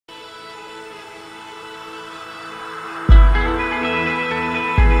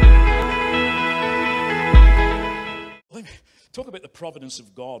Talk about the providence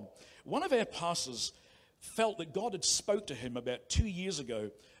of God. One of our pastors felt that God had spoke to him about 2 years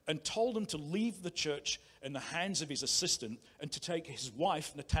ago and told him to leave the church in the hands of his assistant and to take his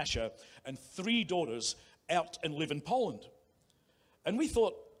wife, Natasha, and 3 daughters out and live in Poland. And we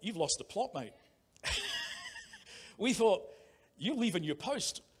thought, you've lost the plot, mate. We thought, you're leaving your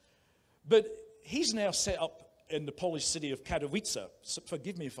post. But he's now set up in the Polish city of Katowice. So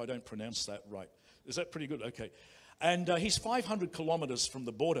forgive me if I don't pronounce that right. Is that pretty good? Okay. And he's 500 kilometers from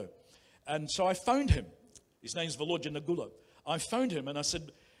the border. And so I phoned him. His name's Volodya Nagula. I phoned him and I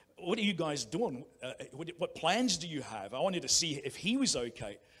said, what are you guys doing? What plans do you have? I wanted to see if he was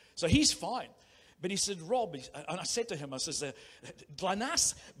okay. So he's fine. But he said, Rob, and I said to him, I says, dla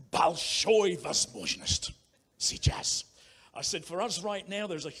nas большой возможность сейчас. I said, for us right now,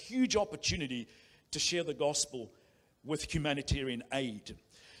 there's a huge opportunity to share the gospel with humanitarian aid.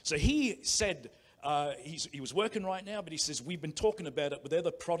 So he said, he was working right now, but he says, we've been talking about it with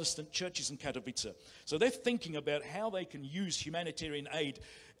other Protestant churches in Katowice. So they're thinking about how they can use humanitarian aid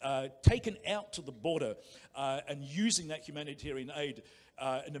taken out to the border and using that humanitarian aid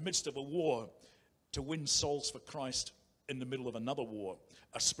in the midst of a war to win souls for Christ in the middle of another war,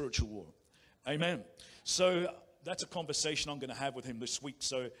 a spiritual war. Amen. So that's a conversation I'm going to have with him this week.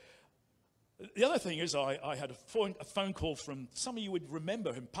 So the other thing is I had a phone call from, some of you would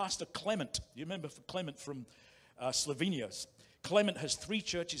remember him, Pastor Clement. You remember Clement from Slovenia. Clement has 3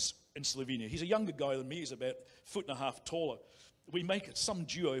 churches in Slovenia. He's a younger guy than me. He's about 1.5 feet taller. We make some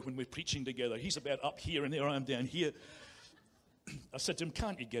duo when we're preaching together. He's about up here and there I am down here. I said to him,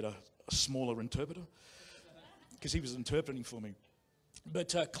 can't you get a smaller interpreter? Because he was interpreting for me.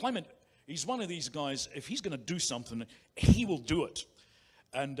 But Clement, he's one of these guys, if he's going to do something, he will do it.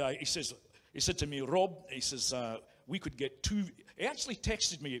 And he said to me, Rob, he says, we could get 2. He actually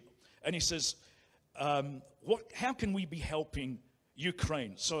texted me and he says, how can we be helping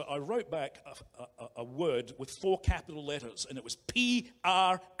Ukraine? So I wrote back a word with 4 capital letters and it was P-R-A-Y.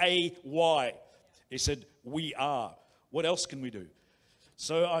 He said, we are. What else can we do?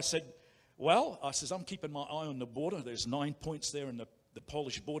 So I said, well, I'm keeping my eye on the border. There's 9 points there in the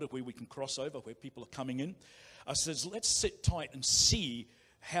Polish border where we can cross over, where people are coming in. I says, let's sit tight and see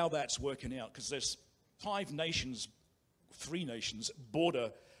how that's working out, because there's 3 nations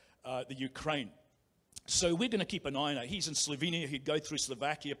border the Ukraine. So we're going to keep an eye on it. He's in Slovenia. He'd go through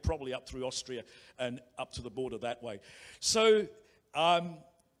Slovakia, probably up through Austria and up to the border that way. So I'll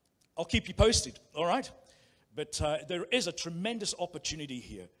keep you posted, all right? But there is a tremendous opportunity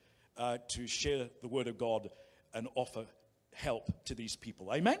here to share the word of God and offer help to these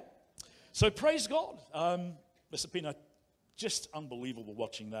people. Amen? So praise God. This has been just unbelievable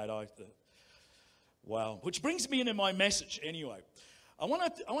watching that. Wow. Which brings me into my message anyway. I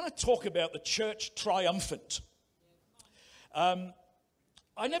want to talk about the church triumphant. I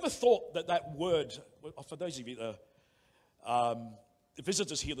never thought that word, for those of you that are the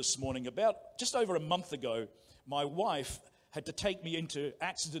visitors here this morning, about just over a month ago, my wife had to take me into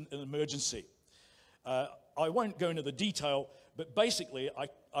accident and emergency. I won't go into the detail, but basically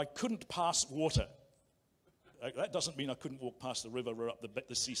I couldn't pass water. That doesn't mean I couldn't walk past the river or up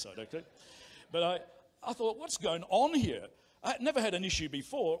the seaside, okay? But I thought, what's going on here? I had never had an issue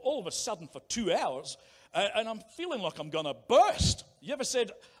before. All of a sudden, for 2 hours, and I'm feeling like I'm going to burst. You ever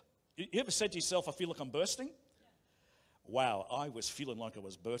said to yourself, I feel like I'm bursting? Wow, I was feeling like I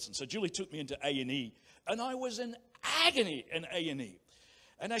was bursting. So Julie took me into A&E, and I was in agony in A&E.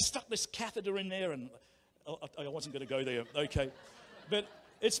 And I stuck this catheter in there, and I wasn't going to go there, okay? But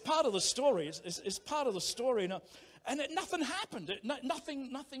it's part of the story. It's part of the story. And nothing happened.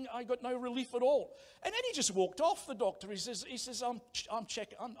 Nothing. I got no relief at all. And then he just walked off, the doctor. He says, I'm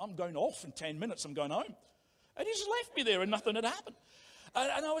going off in 10 minutes. I'm going home. And he just left me there and nothing had happened.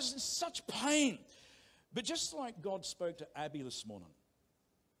 And I was in such pain. But just like God spoke to Abby this morning,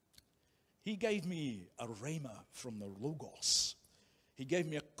 he gave me a rhema from the Logos. He gave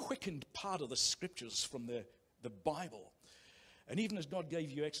me a quickened part of the scriptures from the Bible. And even as God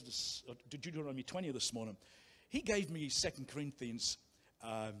gave you Deuteronomy 20 this morning, he gave me 2 Corinthians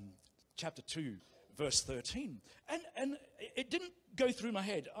chapter 2, verse 13. And it didn't go through my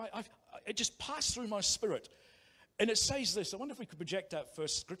head. It just passed through my spirit. And it says this. I wonder if we could project that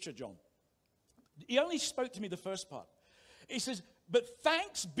first scripture, John. He only spoke to me the first part. He says, but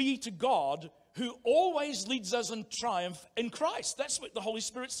thanks be to God who always leads us in triumph in Christ. That's what the Holy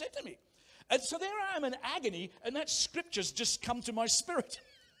Spirit said to me. And so there I am in agony, and that scripture's just come to my spirit.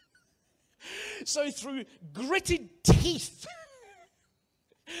 So through gritted teeth,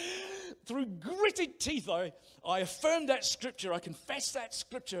 I affirmed that scripture. I confessed that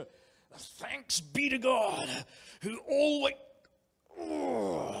scripture. Thanks be to God who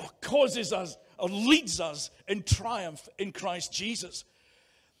causes us or leads us in triumph in Christ Jesus.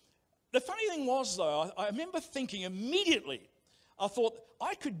 The funny thing was, though, I remember thinking immediately, I thought,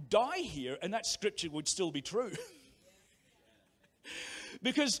 I could die here and that scripture would still be true.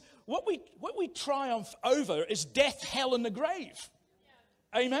 Because what we triumph over is death, hell, and the grave.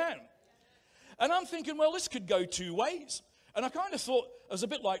 Amen. And I'm thinking, well, this could go two ways. And I kind of thought, it was a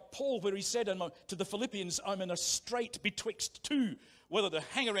bit like Paul, where he said to the Philippians, I'm in a strait betwixt two, whether to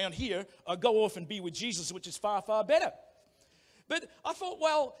hang around here or go off and be with Jesus, which is far, far better. But I thought,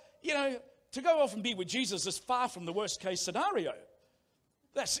 well, you know, to go off and be with Jesus is far from the worst case scenario.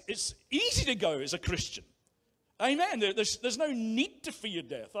 It's easy to go as a Christian. Amen. There's no need to fear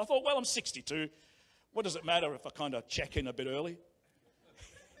death. I thought, well, I'm 62. What does it matter if I kind of check in a bit early?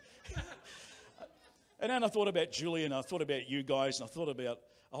 And then I thought about Julie, and I thought about you guys, and I thought about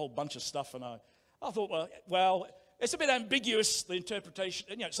a whole bunch of stuff. And I thought, well, it's a bit ambiguous, the interpretation.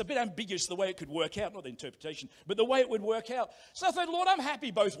 You know, it's a bit ambiguous the way it could work out. Not the interpretation, but the way it would work out. So I thought, Lord, I'm happy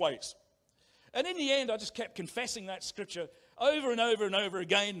both ways. And in the end, I just kept confessing that scripture over and over and over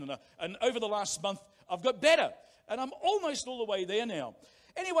again. And over the last month, I've got better. And I'm almost all the way there now.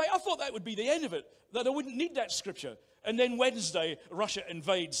 Anyway, I thought that would be the end of it, that I wouldn't need that scripture. And then Wednesday, Russia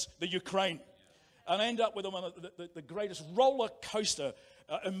invades the Ukraine. And I end up with one of the greatest roller coaster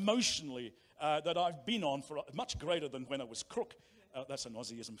emotionally that I've been on, for much greater than when I was crook. That's an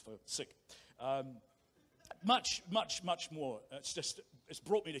Aussieism for sick. Much, much, much more. It's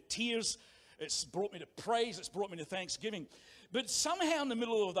brought me to tears. It's brought me to praise. It's brought me to thanksgiving. But somehow in the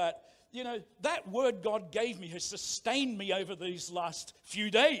middle of that, you know, that word God gave me has sustained me over these last few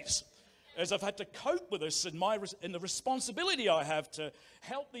days, as I've had to cope with this and the responsibility I have to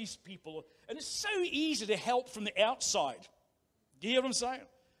help these people. And it's so easy to help from the outside. Do you hear what I'm saying?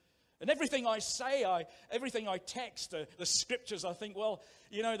 And everything I say, everything I text, the scriptures, I think, well,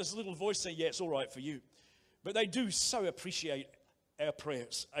 you know, there's a little voice saying, yeah, it's all right for you. But they do so appreciate our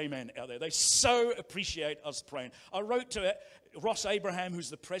prayers, amen, out there. They so appreciate us praying. I wrote to Ross Abraham,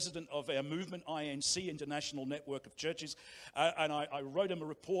 who's the president of our movement, INC, International Network of Churches, and I wrote him a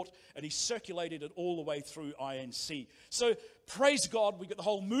report, and he circulated it all the way through INC. So praise God, we get the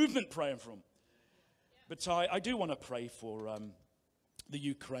whole movement praying for him. But I do want to pray for the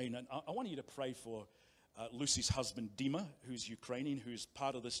Ukraine, and I want you to pray for Lucy's husband, Dima, who's Ukrainian, who's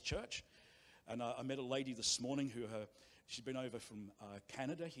part of this church. And I met a lady this morning who she'd been over from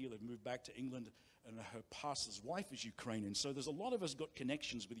Canada here. They've moved back to England, and her pastor's wife is Ukrainian. So there's a lot of us got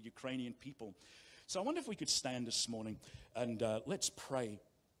connections with Ukrainian people. So I wonder if we could stand this morning and let's pray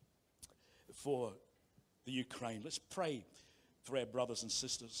for the Ukraine. Let's pray for our brothers and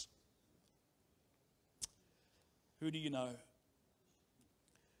sisters. Who do you know?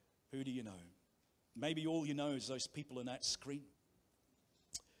 Who do you know? Maybe all you know is those people in that screen.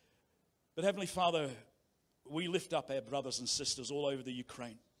 But Heavenly Father, we lift up our brothers and sisters all over the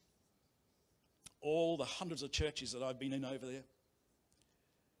Ukraine. All the hundreds of churches that I've been in over there.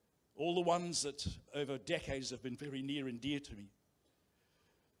 All the ones that over decades have been very near and dear to me.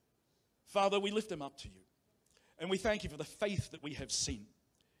 Father, we lift them up to you. And we thank you for the faith that we have seen.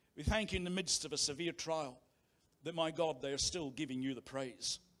 We thank you in the midst of a severe trial that, my God, they are still giving you the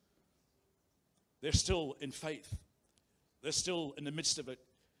praise. They're still in faith. They're still in the midst of it,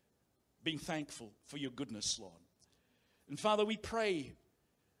 being thankful for your goodness, Lord. And Father, we pray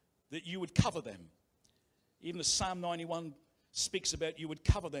that you would cover them. Even as Psalm 91 speaks about, you would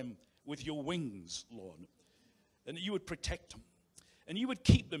cover them with your wings, Lord. And that you would protect them. And you would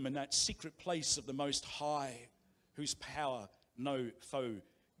keep them in that secret place of the Most High, whose power no foe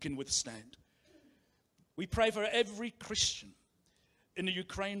can withstand. We pray for every Christian in the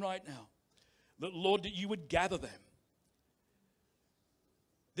Ukraine right now, that, Lord, that you would gather them,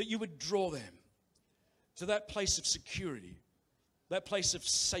 that you would draw them to that place of security, that place of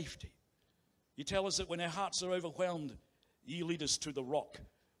safety. You tell us that when our hearts are overwhelmed, you lead us to the rock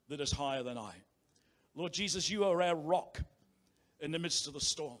that is higher than I. Lord Jesus, you are our rock in the midst of the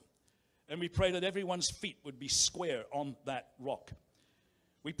storm. And we pray that everyone's feet would be square on that rock.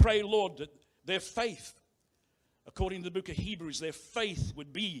 We pray, Lord, that their faith, according to the book of Hebrews, their faith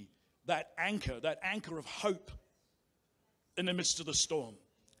would be that anchor of hope in the midst of the storm.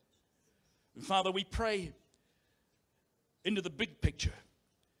 And Father, we pray into the big picture.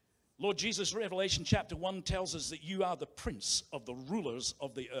 Lord Jesus, Revelation chapter 1 tells us that you are the prince of the rulers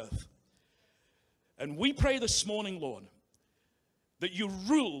of the earth. And we pray this morning, Lord, that you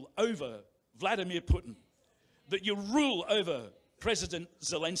rule over Vladimir Putin, that you rule over President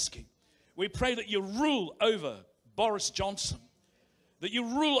Zelensky. We pray that you rule over Boris Johnson, that you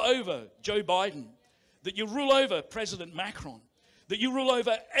rule over Joe Biden, that you rule over President Macron, that you rule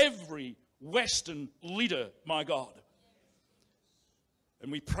over every Western leader, my God.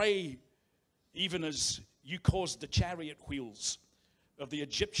 And we pray, even as you caused the chariot wheels of the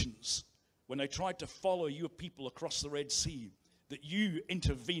Egyptians when they tried to follow your people across the Red Sea, that you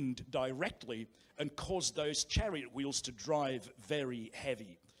intervened directly and caused those chariot wheels to drive very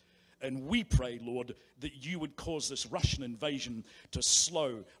heavy. And we pray, Lord, that you would cause this Russian invasion to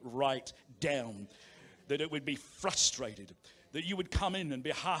slow right down, that it would be frustrated, that you would come in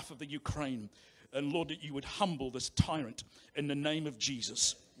behalf of the Ukraine, and Lord, that you would humble this tyrant in the name of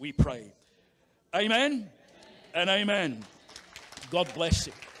Jesus, we pray. Amen and amen. God bless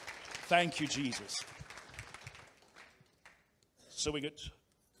you. Thank you, Jesus. So we get...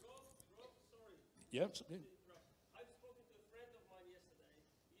 Yeah, it's okay. I've spoken to a friend of mine yesterday.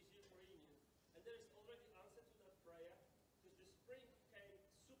 He's Ukrainian. And there is already answer to that prayer. Because the spring came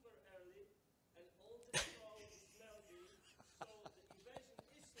super early. And all the snow is melting. So the invasion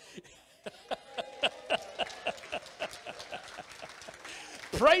is slowing down.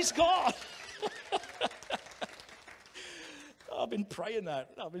 Praise God. I've been praying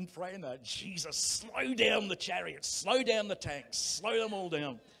that. Jesus, slow down the chariots, slow down the tanks, slow them all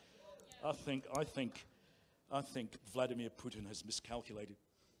down. I think Vladimir Putin has miscalculated.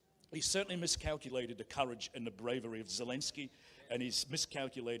 He certainly miscalculated the courage and the bravery of Zelensky, and he's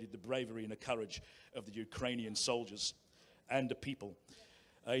miscalculated the bravery and the courage of the Ukrainian soldiers and the people.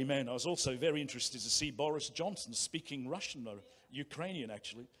 Amen. I was also very interested to see Boris Johnson speaking Russian, or Ukrainian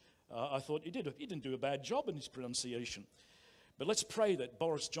actually. I thought he didn't do a bad job in his pronunciation. But let's pray that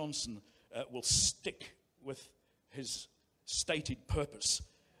Boris Johnson will stick with his stated purpose,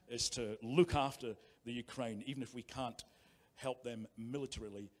 is to look after the Ukraine, even if we can't help them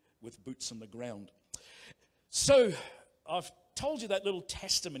militarily with boots on the ground. So I've told you that little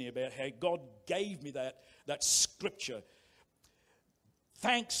testimony about how God gave me that scripture.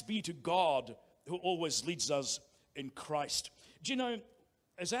 Thanks be to God who always leads us in Christ. Do you know,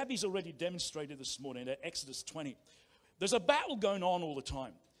 as Abby's already demonstrated this morning at Exodus 20, there's a battle going on all the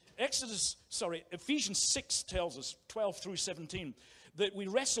time. Ephesians 6 tells us, 12 through 17, that we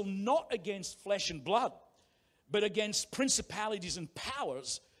wrestle not against flesh and blood, but against principalities and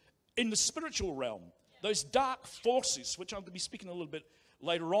powers in the spiritual realm. Those dark forces, which I'm going to be speaking a little bit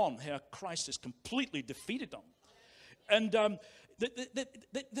later on, how Christ has completely defeated them. And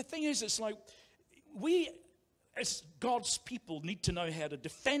the thing is, it's like we, as God's people, need to know how to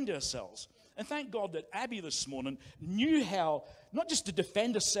defend ourselves. And thank God that Abby this morning knew how, not just to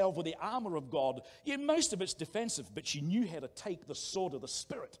defend herself with the armor of God, most of it's defensive, but she knew how to take the sword of the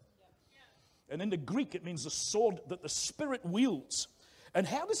Spirit. And in the Greek, it means the sword that the Spirit wields. And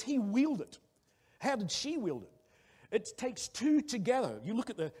how does he wield it? How did she wield it? It takes two together. You look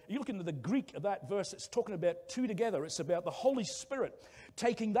into the Greek of that verse, it's talking about two together. It's about the Holy Spirit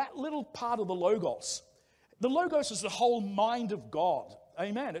taking that little part of the Logos. The Logos is the whole mind of God.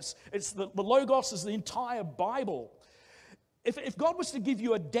 Amen. It's the Logos is the entire Bible. If God was to give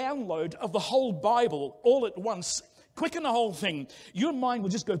you a download of the whole Bible all at once, quicken the whole thing, your mind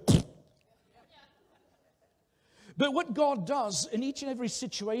would just go. But what God does in each and every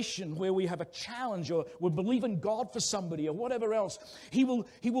situation where we have a challenge or we're believing God for somebody or whatever else, He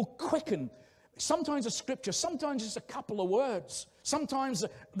will quicken. Sometimes a scripture, sometimes just a couple of words, sometimes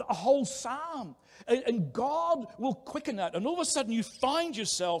a whole psalm. And God will quicken that. And all of a sudden you find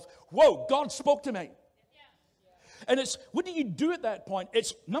yourself, whoa, God spoke to me. And it's, what do you do at that point?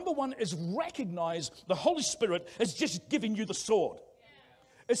 It's, number one, is recognize the Holy Spirit has just given you the sword.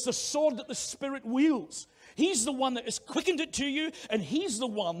 It's the sword that the Spirit wields. He's the one that has quickened it to you, and He's the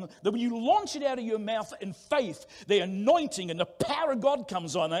one that when you launch it out of your mouth in faith, the anointing and the power of God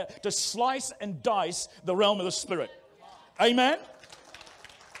comes on it to slice and dice the realm of the Spirit. Amen?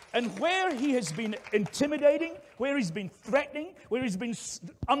 And where He has been intimidating, where He's been threatening, where He's been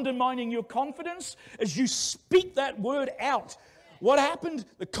undermining your confidence, as you speak that word out, what happened?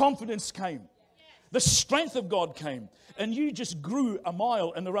 The confidence came. The strength of God came. And you just grew a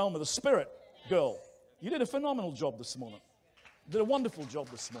mile in the realm of the Spirit, girl. You did a phenomenal job this morning. You did a wonderful job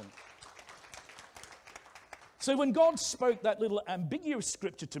this morning. So when God spoke that little ambiguous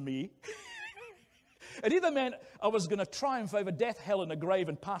scripture to me, it either meant I was going to triumph over death, hell, and the grave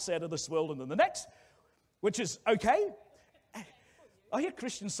and pass out of this world and then the next, which is okay. I hear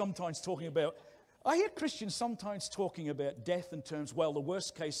Christians sometimes talking about death in terms, well, the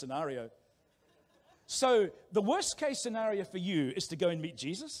worst case scenario. So the worst case scenario for you is to go and meet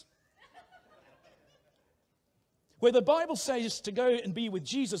Jesus? Where the Bible says to go and be with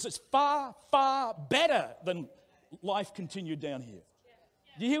Jesus, it's far, far better than life continued down here.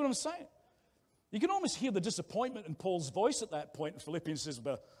 Do you hear what I'm saying? You can almost hear the disappointment in Paul's voice at that point. Philippians says,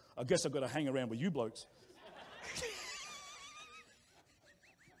 "Well, I guess I've got to hang around with you blokes."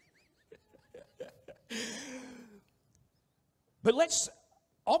 But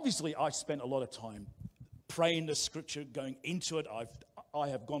obviously I spent a lot of time praying the scripture, going into it. I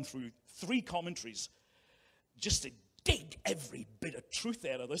have gone through 3 commentaries just to dig every bit of truth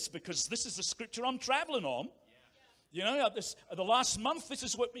out of this, because this is the scripture I'm traveling on. You know, the last month, this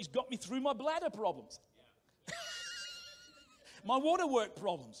is what has got me through my bladder problems. My waterwork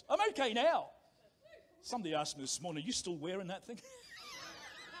problems. I'm okay now. Somebody asked me this morning, "Are you still wearing that thing?"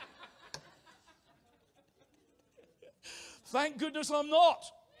 Thank goodness I'm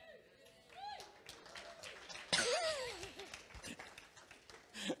not.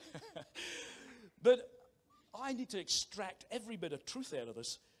 But I need to extract every bit of truth out of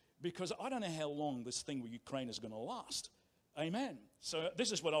this, because I don't know how long this thing with Ukraine is going to last. Amen. So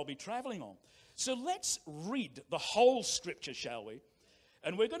this is what I'll be traveling on. So let's read the whole scripture, shall we?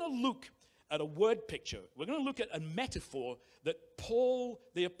 And we're going to look at a word picture. We're going to look at a metaphor that Paul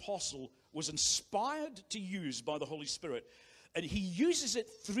the apostle was inspired to use by the Holy Spirit. And he uses it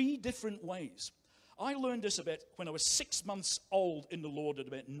 3 different ways. I learned this about when I was 6 months old in the Lord at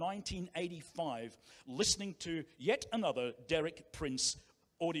about 1985, listening to yet another Derek Prince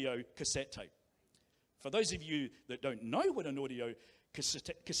audio cassette tape. For those of you that don't know what an audio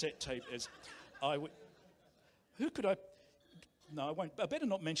cassette tape is, I better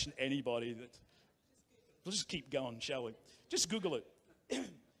not mention anybody. We'll just keep going, shall we? Just Google it.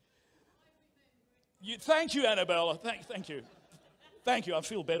 Thank you, Annabella. Thank you. Thank you, I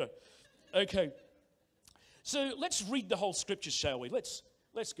feel better. Okay. So let's read the whole scripture, shall we? Let's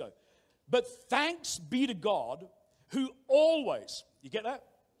go. But thanks be to God who always, you get that?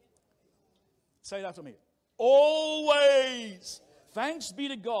 Say it after me. Always. Thanks be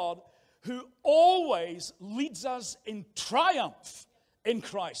to God who always leads us in triumph in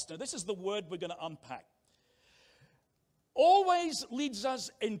Christ. Now this is the word we're going to unpack. Always leads us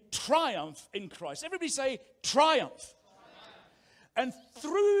in triumph in Christ. Everybody say triumph. And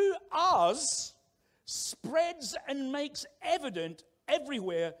through us spreads and makes evident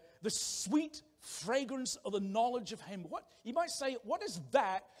everywhere the sweet fragrance of the knowledge of Him. What you might say, what has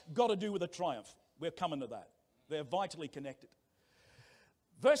that got to do with a triumph? We're coming to that. They're vitally connected.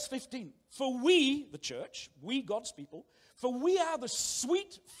 Verse 15, for we, the church, we God's people, for we are the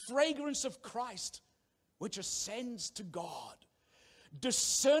sweet fragrance of Christ, which ascends to God,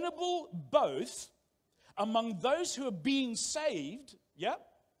 discernible both among those who are being saved,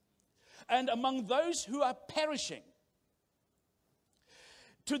 and among those who are perishing.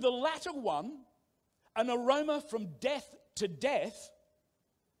 To the latter one, an aroma from death to death,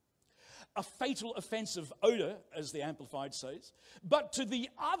 a fatal offensive odor, as the Amplified says, but to the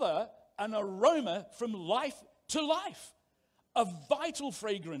other, an aroma from life to life, a vital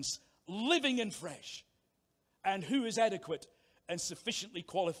fragrance, living and fresh. And who is adequate and sufficiently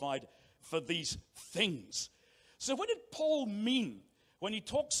qualified for these things? So what did Paul mean when he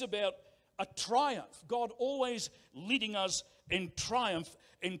talks about a triumph? God always leading us in triumph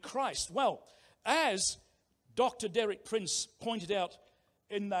in Christ. Well, as Dr. Derek Prince pointed out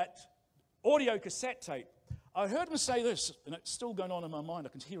in that audio cassette tape, I heard him say this, and it's still going on in my mind. I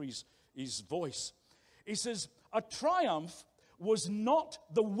can hear his voice. He says, a triumph was not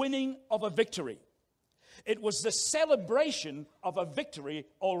the winning of a victory. It was the celebration of a victory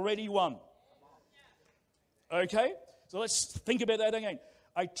already won. Okay? So let's think about that again.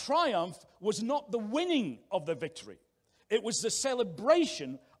 A triumph was not the winning of the victory. It was the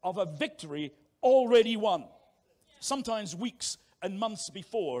celebration of a victory already won. Sometimes weeks and months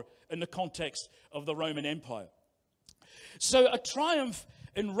before in the context of the Roman Empire. So a triumph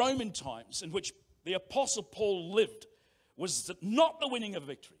in Roman times in which the Apostle Paul lived was not the winning of a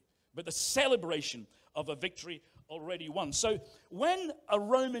victory, but the celebration of a victory already won. So when a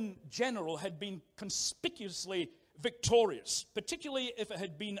Roman general had been conspicuously victorious, particularly if it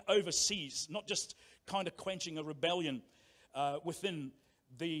had been overseas, not just kind of quenching a rebellion within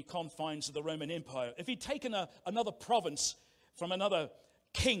the confines of the Roman Empire, if he'd taken another province from another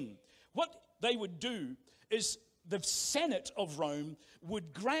king, what they would do is the Senate of Rome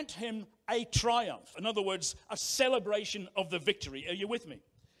would grant him a triumph. In other words, a celebration of the victory. Are you with me?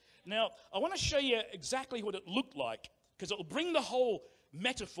 Now, I want to show you exactly what it looked like, because it will bring the whole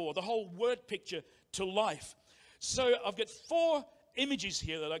metaphor, the whole word picture to life. So I've got 4 images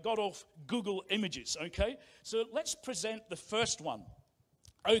here that I got off Google Images, okay? So let's present the first one.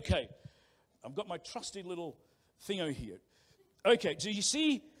 Okay, I've got my trusty little thingo here. Okay, so you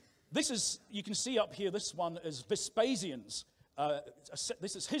see, you can see up here, this one is Vespasian's.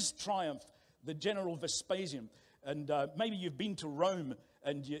 This is his triumph the General Vespasian. And maybe you've been to Rome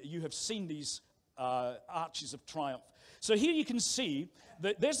and you have seen these arches of triumph. So here you can see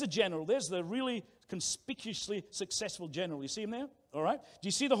that there's the general. There's the really conspicuously successful general. You see him there? All right. Do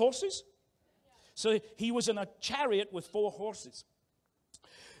you see the horses? So he was in a chariot with 4 horses.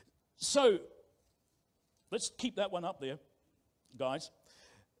 So let's keep that one up there, guys.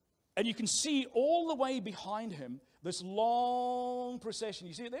 And you can see all the way behind him this long procession.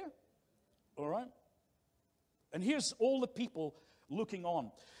 You see it there? All right. And here's all the people looking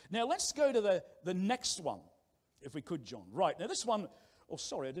on. Now let's go to the next one, if we could, John. Right. Now this one, oh,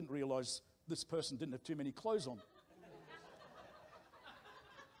 sorry, I didn't realize this person didn't have too many clothes on.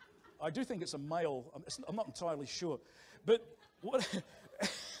 I do think it's a male. I'm not entirely sure. But what...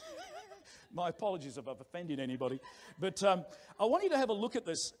 My apologies if I've offended anybody. But I want you to have a look at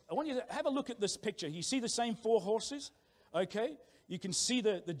this. I want you to have a look at this picture. You see the same 4 horses? Okay? You can see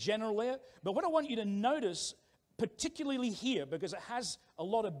the general there. But what I want you to notice, particularly here, because it has a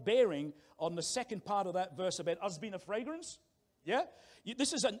lot of bearing on the second part of that verse about us being a fragrance. Yeah?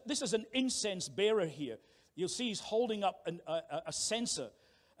 This is an incense bearer here. You'll see he's holding up a censer.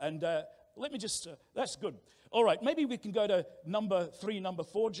 And let me just, that's good. All right, maybe we can go to number 3, number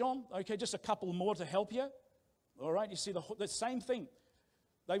 4, John. Okay, just a couple more to help you. All right, you see the same thing.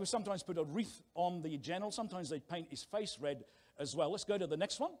 They would sometimes put a wreath on the general. Sometimes they'd paint his face red as well. Let's go to the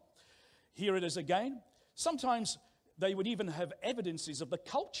next one. Here it is again. Sometimes they would even have evidences of the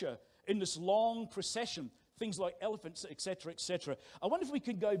culture in this long procession. Things like elephants, etc., etc. I wonder if we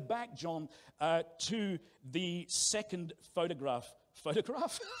could go back, John, to the second photograph.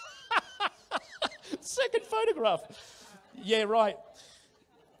 Photograph? Second photograph. Yeah, right.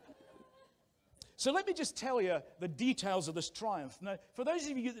 So let me just tell you the details of this triumph. Now, for those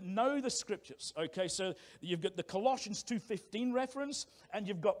of you that know the scriptures, okay, so you've got the Colossians 2:15 reference and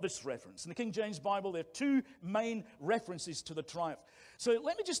you've got this reference. In the King James Bible, there are 2 main references to the triumph. So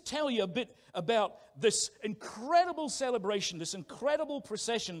let me just tell you a bit about this incredible celebration, this incredible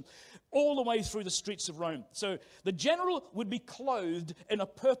procession all the way through the streets of Rome. So the general would be clothed in a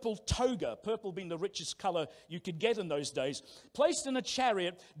purple toga, purple being the richest color you could get in those days, placed in a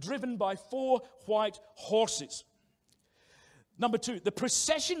chariot driven by 4 white horses. Number 2, the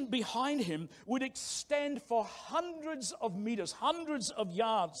procession behind him would extend for hundreds of meters, hundreds of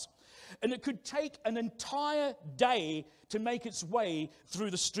yards. And it could take an entire day to make its way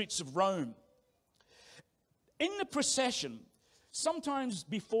through the streets of Rome. In the procession, sometimes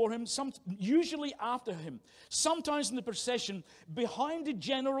before him, usually after him, sometimes in the procession, behind the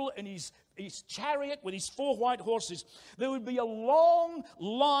general in his chariot with his 4 white horses, there would be a long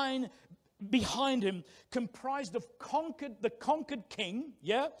line behind him comprised of the conquered king,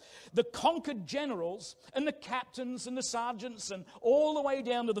 yeah, the conquered generals and the captains and the sergeants and all the way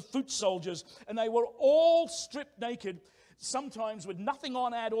down to the foot soldiers, and they were all stripped naked, sometimes with nothing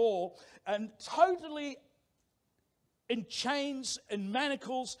on at all, and totally in chains and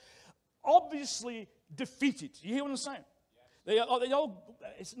manacles, obviously defeated. You hear what I'm saying?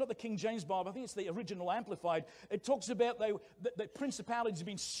 It's not the King James Bible, I think it's the original Amplified. It talks about the principalities have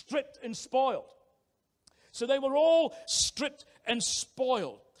been stripped and spoiled. So they were all stripped and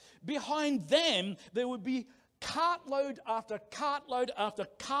spoiled. Behind them, there would be cartload after cartload after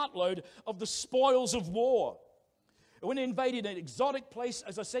cartload of the spoils of war. When they invaded an exotic place,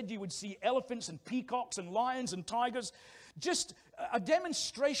 as I said, you would see elephants and peacocks and lions and tigers. Just a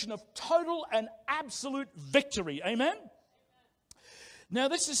demonstration of total and absolute victory. Amen? Now,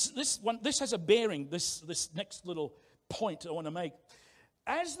 this has a bearing, this next little point I want to make.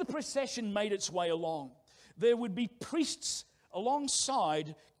 As the procession made its way along, there would be priests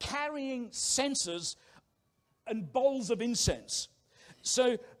alongside carrying censers and bowls of incense.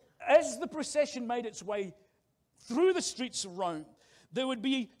 So, as the procession made its way through the streets of Rome, there would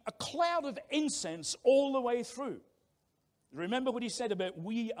be a cloud of incense all the way through. Remember what he said about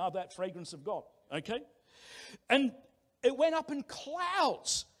we are that fragrance of God, okay? And it went up in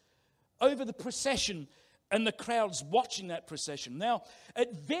clouds over the procession and the crowds watching that procession. Now,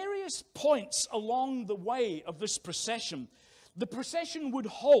 at various points along the way of this procession, the procession would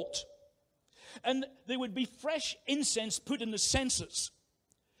halt and there would be fresh incense put in the censers.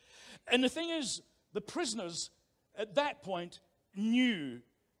 And the thing is, the prisoners at that point knew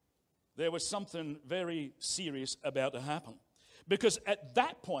there was something very serious about to happen. Because at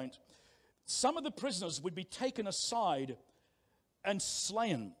that point, some of the prisoners would be taken aside and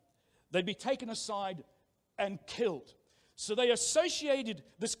slain. They'd be taken aside and killed. So they associated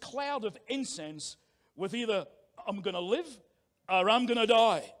this cloud of incense with either I'm going to live or I'm going to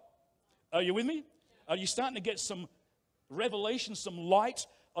die. Are you with me? Are you starting to get some revelation, some light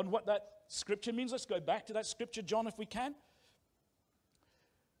on what that scripture means. Let's go back to that scripture, John, if we can.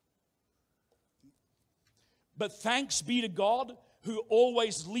 But thanks be to God who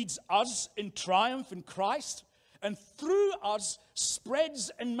always leads us in triumph in Christ, and through us spreads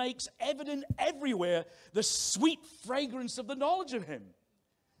and makes evident everywhere the sweet fragrance of the knowledge of him.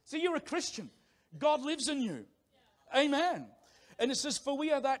 See, you're a Christian. God lives in you. Amen. And it says, for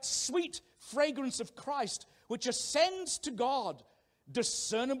we are that sweet fragrance of Christ, which ascends to God,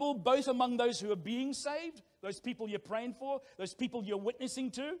 discernible both among those who are being saved, those people you're praying for, those people you're witnessing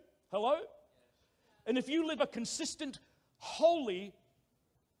to. Hello? And if you live a consistent, holy,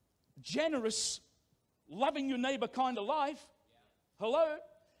 generous, loving your neighbor kind of life, hello,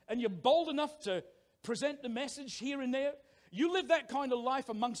 and you're bold enough to present the message here and there, you live that kind of life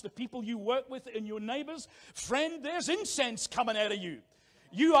amongst the people you work with and your neighbors, friend, there's incense coming out of you.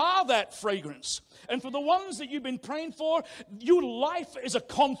 You are that fragrance. And for the ones that you've been praying for, your life is a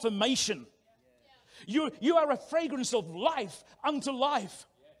confirmation. You are a fragrance of life unto life.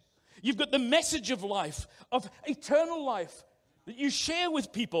 You've got the message of life, of eternal life that you share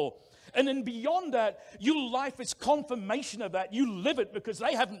with people. And then beyond that, your life is confirmation of that. You live it because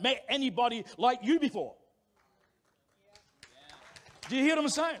they haven't met anybody like you before. Do you hear what I'm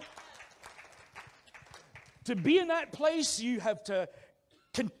saying? To be in that place, you have to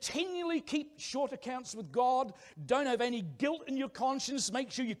continually keep short accounts with God. Don't have any guilt in your conscience.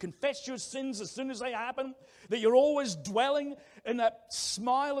 Make sure you confess your sins as soon as they happen. That you're always dwelling in that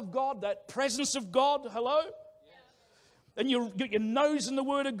smile of God, that presence of God. Hello? And you get your nose in the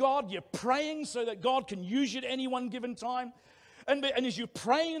Word of God. You're praying so that God can use you at any one given time. And as you're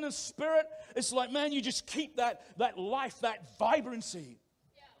praying in the Spirit, it's like, man, you just keep that life, that vibrancy.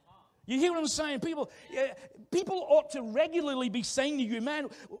 You hear what I'm saying? People ought to regularly be saying to you, man,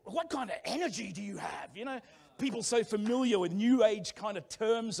 what kind of energy do you have? You know, people so familiar with New Age kind of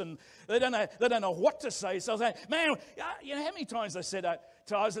terms, and they don't know what to say. So I say, man, you know how many times I said that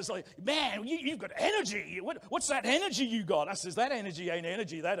to us? It's like, man, you've got energy. What's that energy you got? I says, that energy ain't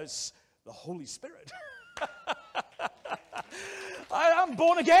energy. That is the Holy Spirit. I'm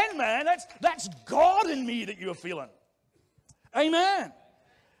born again, man. That's God in me that you're feeling. Amen.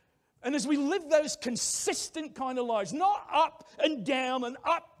 And as we live those consistent kind of lives, not up and down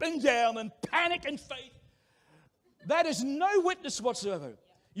and panic and faith, that is no witness whatsoever.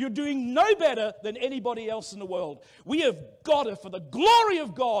 You're doing no better than anybody else in the world. We have got to, for the glory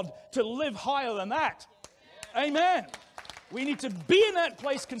of God, to live higher than that. Amen. We need to be in that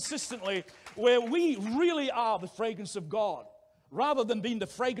place consistently where we really are the fragrance of God, rather than being the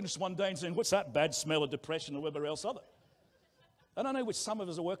fragrance one day and saying, what's that bad smell of depression or whatever else other. I don't know which some of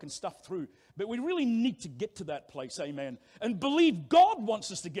us are working stuff through, but we really need to get to that place, amen, and believe God wants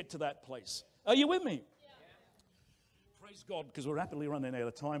us to get to that place. Are you with me? Yeah. Praise God, because we're rapidly running out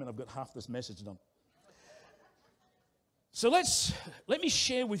of time and I've got half this message done. So let me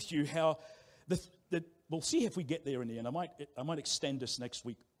share with you how we'll see if we get there in the end. I might extend this next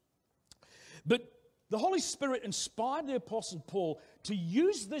week. But the Holy Spirit inspired the Apostle Paul to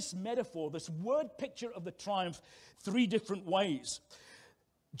use this metaphor, this word picture of the triumph, 3 different ways.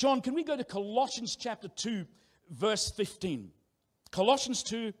 John, can we go to Colossians chapter 2, verse 15? Colossians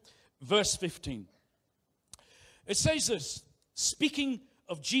 2, verse 15. It says this, speaking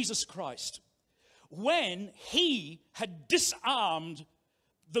of Jesus Christ, when he had disarmed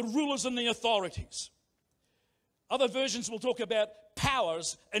the rulers and the authorities. Other versions will talk about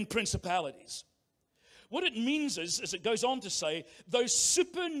powers and principalities. What it means is, as it goes on to say, those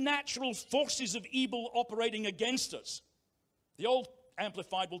supernatural forces of evil operating against us. The Old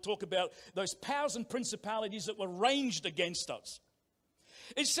Amplified will talk about those powers and principalities that were ranged against us.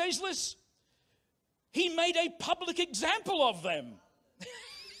 It says this, he made a public example of them.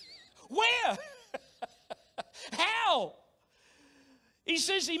 Where? How? He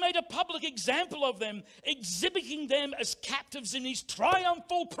says he made a public example of them, exhibiting them as captives in his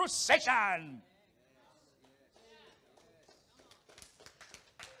triumphal procession.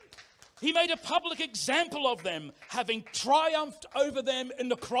 He made a public example of them, having triumphed over them in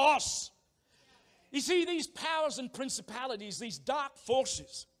the cross. You see, these powers and principalities, these dark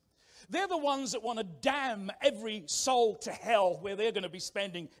forces, they're the ones that want to damn every soul to hell where they're going to be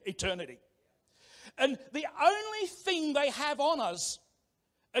spending eternity. And the only thing they have on us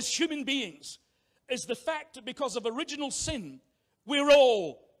as human beings is the fact that because of original sin, we're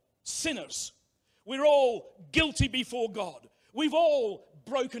all sinners. We're all guilty before God. We've all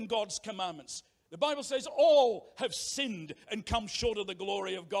broken God's commandments. The Bible says all have sinned and come short of the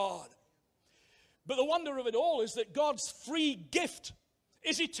glory of God. But the wonder of it all is that God's free gift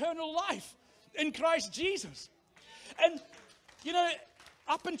is eternal life in Christ Jesus. And, you know,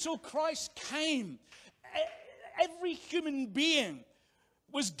 Up until Christ came, every human being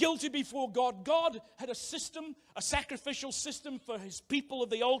was guilty before God. God had a system, a sacrificial system for his people of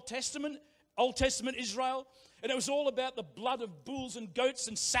the Old Testament Israel. And it was all about the blood of bulls and goats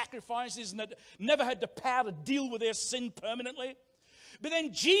and sacrifices, and it never had the power to deal with their sin permanently. But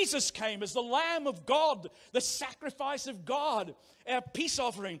then Jesus came as the Lamb of God, the sacrifice of God, our peace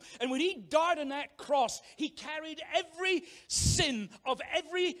offering. And when he died on that cross, he carried every sin of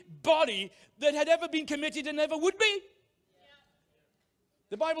every body that had ever been committed and ever would be.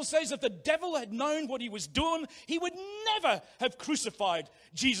 The Bible says if the devil had known what he was doing, he would never have crucified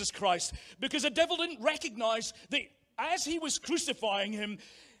Jesus Christ, because the devil didn't recognize that as he was crucifying him,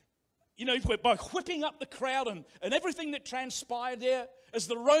 you know, by whipping up the crowd and everything that transpired there, as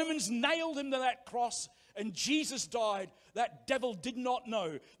the Romans nailed him to that cross and Jesus died, that devil did not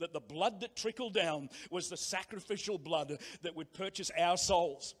know that the blood that trickled down was the sacrificial blood that would purchase our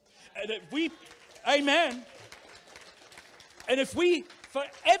souls. And if we, amen, and if we, for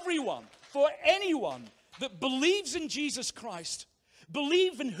everyone, for anyone that believes in Jesus Christ,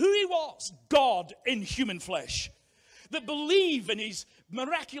 believe in who he was, God in human flesh, that believe in his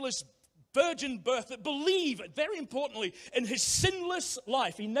miraculous virgin birth, that believe, very importantly, in his sinless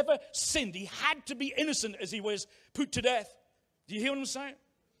life. He never sinned. He had to be innocent as he was put to death. Do you hear what I'm saying?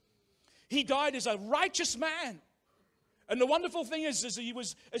 He died as a righteous man. And the wonderful thing is as he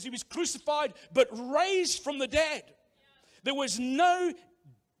was crucified, but raised from the dead. There was no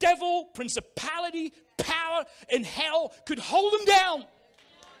devil, principality, power in hell could hold him down.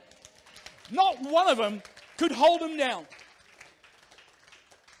 Not one of them could hold him down.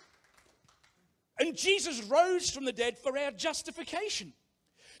 And Jesus rose from the dead for our justification.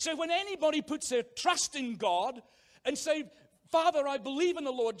 So when anybody puts their trust in God and say, Father, I believe in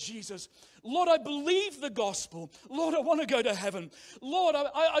the Lord Jesus. Lord, I believe the gospel. Lord, I want to go to heaven. Lord,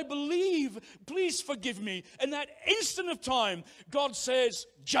 I believe. Please forgive me. In that instant of time, God says,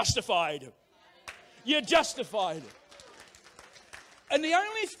 justified. You're justified. And the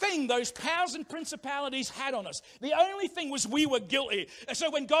only thing those powers and principalities had on us, the only thing was we were guilty. And so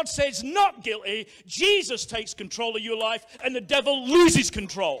when God says not guilty, Jesus takes control of your life and the devil loses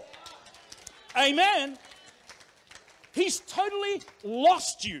control. Amen. He's totally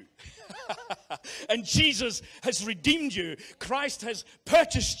lost you. And Jesus has redeemed you. Christ has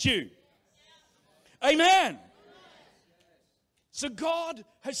purchased you. Amen. So God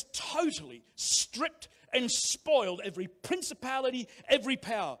has totally stripped and spoiled every principality, every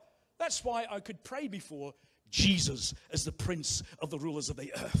power. That's why I could pray before Jesus as the prince of the rulers of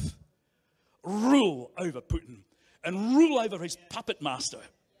the earth. Rule over Putin and rule over his puppet master.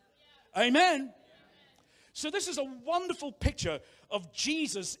 Amen. So this is a wonderful picture of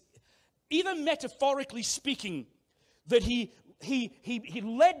Jesus, even metaphorically speaking, that he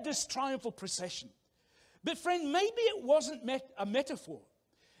led this triumphal procession. But friend, maybe it wasn't a metaphor.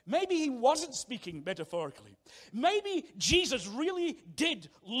 Maybe he wasn't speaking metaphorically. Maybe Jesus really did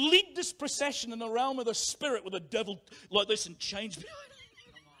lead this procession in the realm of the spirit with a devil like this and chains behind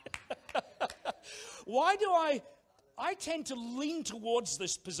him. Why do I tend to lean towards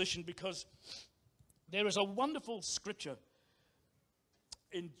this position? Because there is a wonderful scripture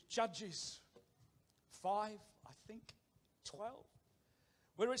in Judges 5, I think, 12,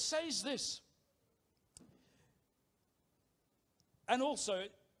 where it says this. And also,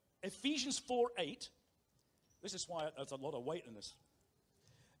 Ephesians 4:8, this is why there's a lot of weight in this.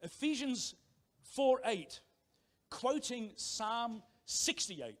 Ephesians 4:8, quoting Psalm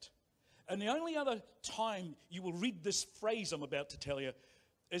 68. And the only other time you will read this phrase I'm about to tell you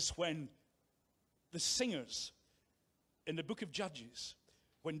is when the singers in the book of Judges,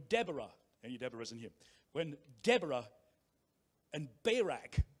 when Deborah, and Deborah isn't here, when Deborah and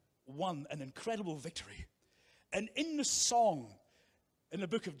Barak won an incredible victory. And in the song, in the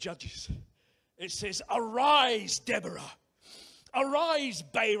book of Judges, it says, arise, Deborah, arise,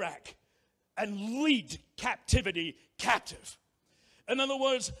 Barak, and lead captivity captive. In other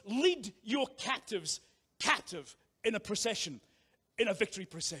words, lead your captives captive in a procession, in a victory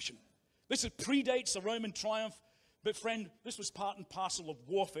procession. This predates the Roman triumph, but friend, this was part and parcel of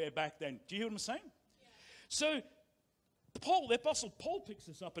warfare back then. Do you hear what I'm saying? Yeah. So, Paul, the Apostle Paul picks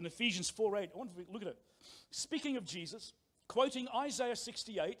this up in Ephesians 4:8. I want to look at it. Speaking of Jesus, quoting Isaiah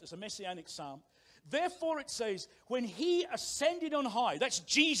 68 as a messianic psalm, therefore it says, when he ascended on high, that's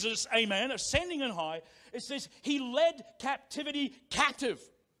Jesus, amen, ascending on high, it says he led captivity captive.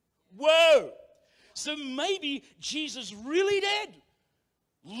 Whoa! So maybe Jesus really did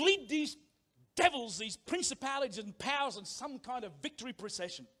lead these devils, these principalities and powers in some kind of victory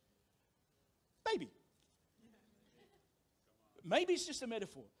procession. Maybe. Maybe it's just a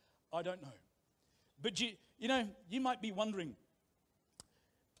metaphor. I don't know. But you might be wondering,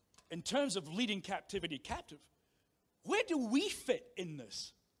 in terms of leading captivity captive, where do we fit in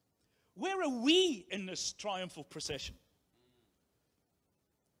this? Where are we in this triumphal procession?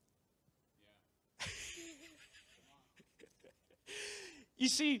 You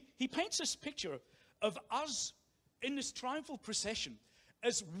see, he paints this picture of us in this triumphal procession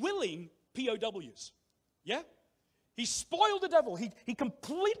as willing POWs. Yeah? He spoiled the devil. He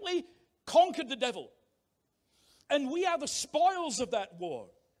completely conquered the devil. And we are the spoils of that war.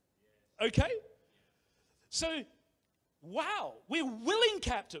 Okay? So, wow, we're willing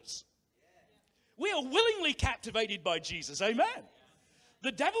captives. We are willingly captivated by Jesus. Amen.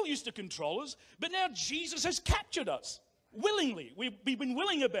 The devil used to control us, but now Jesus has captured us willingly. We've been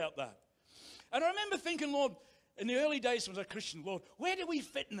willing about that. And I remember thinking, Lord, in the early days when I was a Christian, Lord, where do we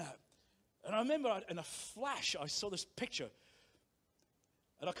fit in that? And I remember in a flash, I saw this picture.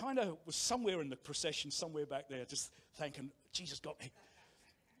 And I kind of was somewhere in the procession, somewhere back there, just thinking, Jesus got me.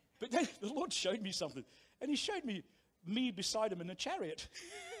 But then the Lord showed me something. And he showed me beside him in a chariot.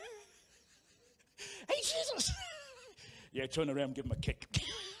 Hey, Jesus! Yeah, turn around and give him a kick.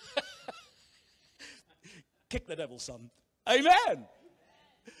 Kick the devil, son. Amen!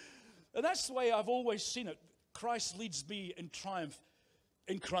 And that's the way I've always seen it. Christ leads me in triumph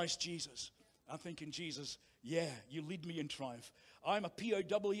in Christ Jesus. I'm thinking, Jesus, yeah, you lead me in triumph. I'm a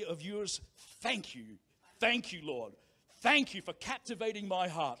POW of yours. Thank you. Thank you, Lord. Thank you for captivating my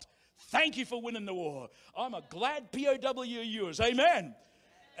heart. Thank you for winning the war. I'm a glad POW of yours. Amen.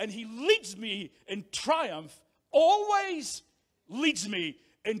 And he leads me in triumph, always leads me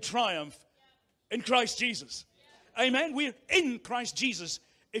in triumph in Christ Jesus. Amen. We're in Christ Jesus.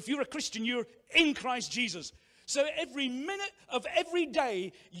 If you're a Christian, you're in Christ Jesus. So every minute of every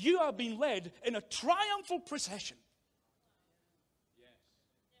day, you are being led in a triumphal procession.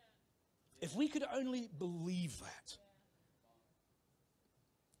 If we could only believe that.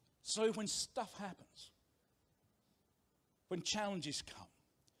 So when stuff happens, when challenges come,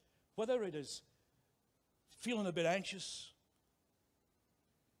 whether it is feeling a bit anxious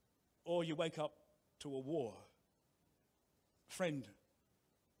or you wake up to a war, friend,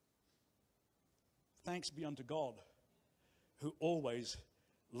 thanks be unto God who always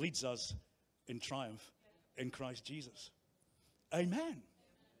leads us in triumph in Christ Jesus. Amen.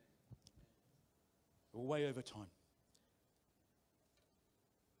 We're way over time.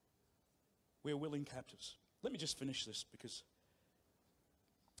 We're willing captives. Let me just finish this because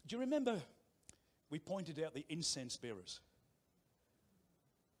do you remember we pointed out the incense bearers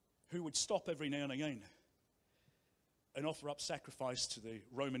who would stop every now and again and offer up sacrifice to the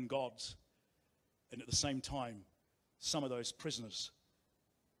Roman gods, and at the same time some of those prisoners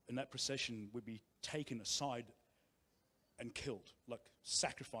in that procession would be taken aside and killed, like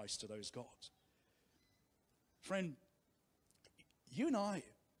sacrifice to those gods. Friend, you and I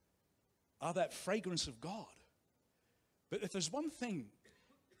are that fragrance of God. But if there's one thing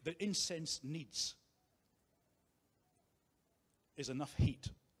that incense needs, is enough heat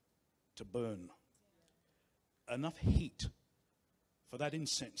to burn. Enough heat for that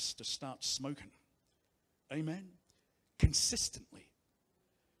incense to start smoking. Amen? Consistently.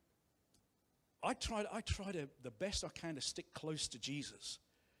 I try to, the best I can, to stick close to Jesus.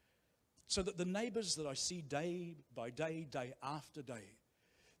 So that the neighbors that I see day by day, day after day,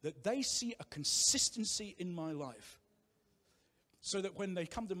 that they see a consistency in my life. So that when they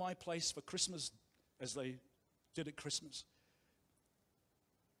come to my place for Christmas, as they did at Christmas,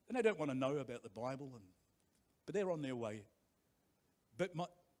 and they don't want to know about the Bible, but they're on their way. But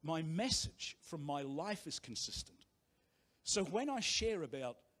my message from my life is consistent. So when I share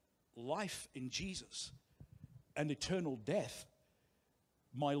about life in Jesus and eternal death,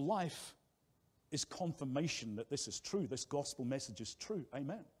 my life is confirmation that this is true. This gospel message is true.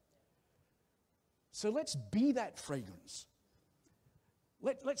 Amen. So let's be that fragrance.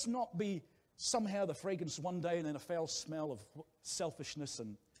 Let's not be somehow the fragrance one day and then a foul smell of selfishness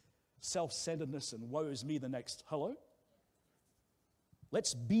and self-centeredness and woe is me the next. Hello?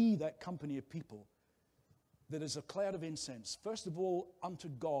 Let's be that company of people that is a cloud of incense. First of all, unto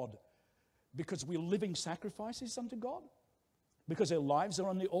God, because we're living sacrifices unto God, because our lives are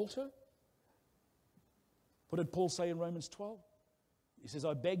on the altar. What did Paul say in Romans 12? He says,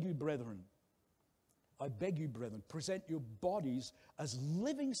 I beg you, brethren, present your bodies as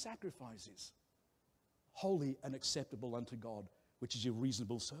living sacrifices, holy and acceptable unto God, which is your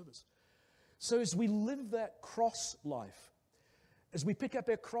reasonable service. So as we live that cross life, as we pick up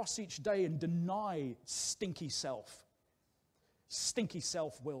our cross each day and deny stinky self-will,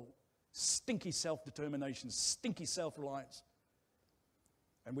 stinky self-determination, stinky self-reliance,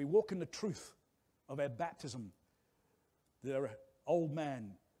 and we walk in the truth of our baptism, their old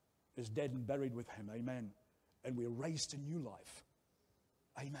man is dead and buried with him. Amen. And we're raised to new life.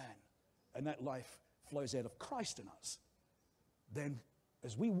 Amen. And that life flows out of Christ in us. Then,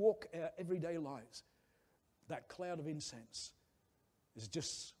 as we walk our everyday lives, that cloud of incense is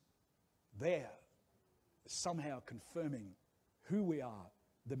just there, somehow confirming who we are,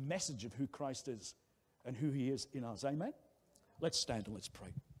 the message of who Christ is and who he is in us. Amen? Let's stand and let's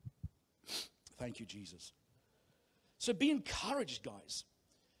pray. Thank you, Jesus. So be encouraged, guys.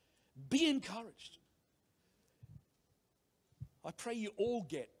 Be encouraged. I pray you all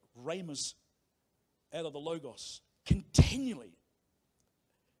get rhemas out of the Logos continually.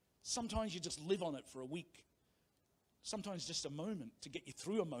 Sometimes you just live on it for a week. Sometimes just a moment to get you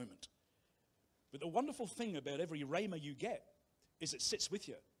through a moment. But the wonderful thing about every rhema you get is it sits with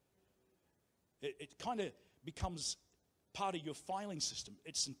you. It kind of becomes part of your filing system.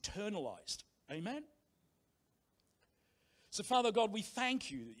 It's internalized. Amen? So, Father God, we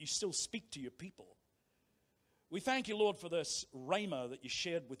thank you that you still speak to your people. We thank you, Lord, for this rhema that you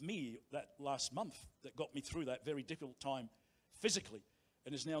shared with me that last month that got me through that very difficult time physically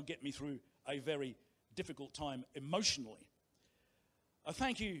and has now get me through a very difficult time emotionally. I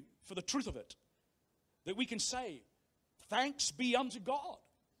thank you for the truth of it, that we can say, thanks be unto God,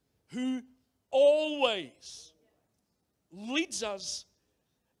 who always leads us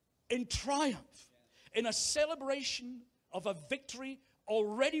in triumph, in a celebration of a victory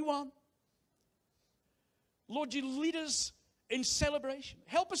already won. Lord, you lead us in celebration.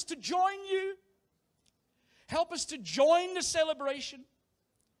 Help us to join you. Help us to join the celebration.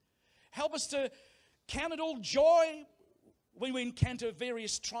 Help us to count it all joy when we encounter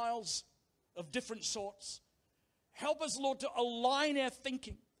various trials of different sorts. Help us, Lord, to align our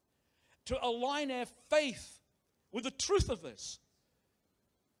thinking, to align our faith with the truth of this.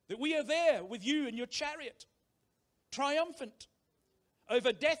 That we are there with you in your chariot, triumphant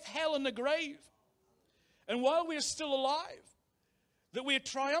over death, hell, and the grave. And while we are still alive, that we are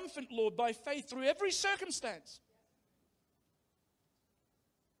triumphant, Lord, by faith through every circumstance.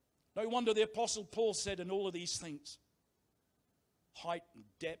 No wonder the Apostle Paul said in all of these things, height and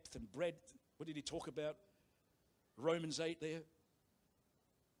depth and breadth, what did he talk about? Romans 8 there.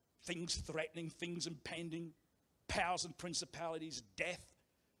 Things threatening, things impending, powers and principalities, death.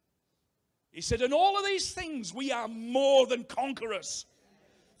 He said, in all of these things, we are more than conquerors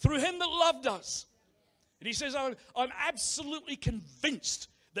through him that loved us. And he says, I'm absolutely convinced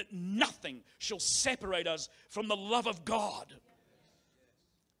that nothing shall separate us from the love of God.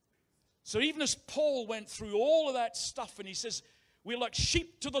 So even as Paul went through all of that stuff, and he says, we're like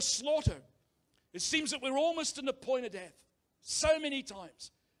sheep to the slaughter. It seems that we're almost in the point of death so many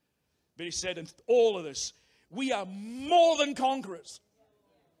times. But he said, in all of this, we are more than conquerors.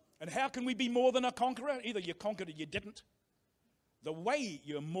 And how can we be more than a conqueror? Either you conquered or you didn't. The way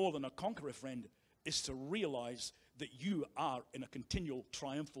you're more than a conqueror, friend, is to realize that you are in a continual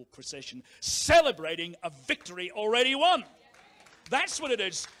triumphal procession, celebrating a victory already won. That's what it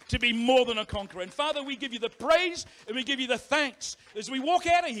is to be more than a conqueror. And Father, we give you the praise and we give you the thanks as we walk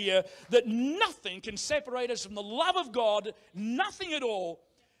out of here that nothing can separate us from the love of God, nothing at all.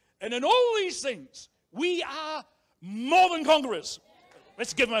 And in all these things, we are more than conquerors.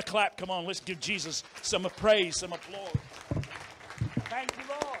 Let's give him a clap. Come on, let's give Jesus some praise, some applause. Thank you,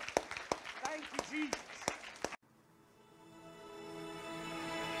 Lord. Thank you, Jesus.